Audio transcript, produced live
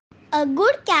A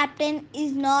good captain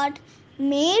is not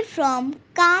made from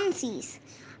calm seas.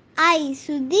 I,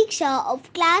 Sudeeksha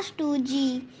of Class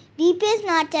 2G, DPS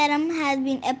Nacharam has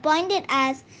been appointed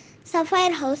as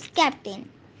Sapphire House Captain.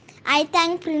 I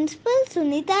thank Principal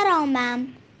Sunita Rao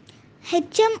ma'am,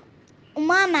 HM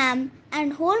Uma ma'am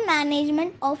and whole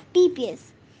management of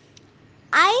DPS.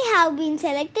 I have been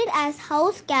selected as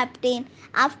House Captain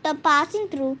after passing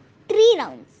through 3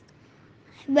 rounds.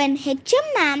 When HM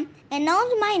ma'am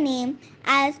announced my name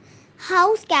as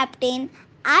House Captain,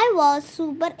 I was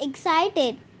super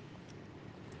excited.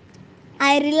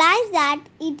 I realized that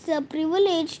it's a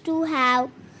privilege to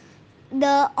have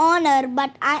the honor,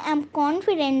 but I am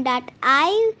confident that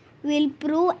I will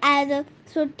prove as a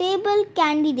suitable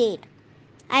candidate.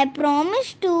 I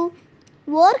promise to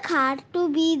work hard to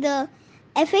be the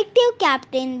effective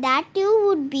captain that you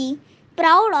would be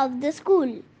proud of the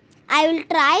school. I will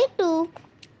try to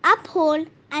uphold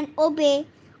and obey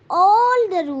all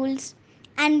the rules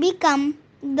and become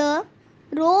the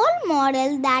role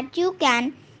model that you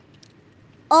can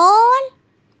all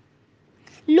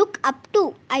look up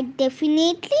to. I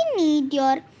definitely need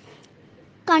your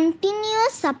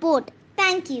continuous support.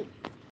 Thank you.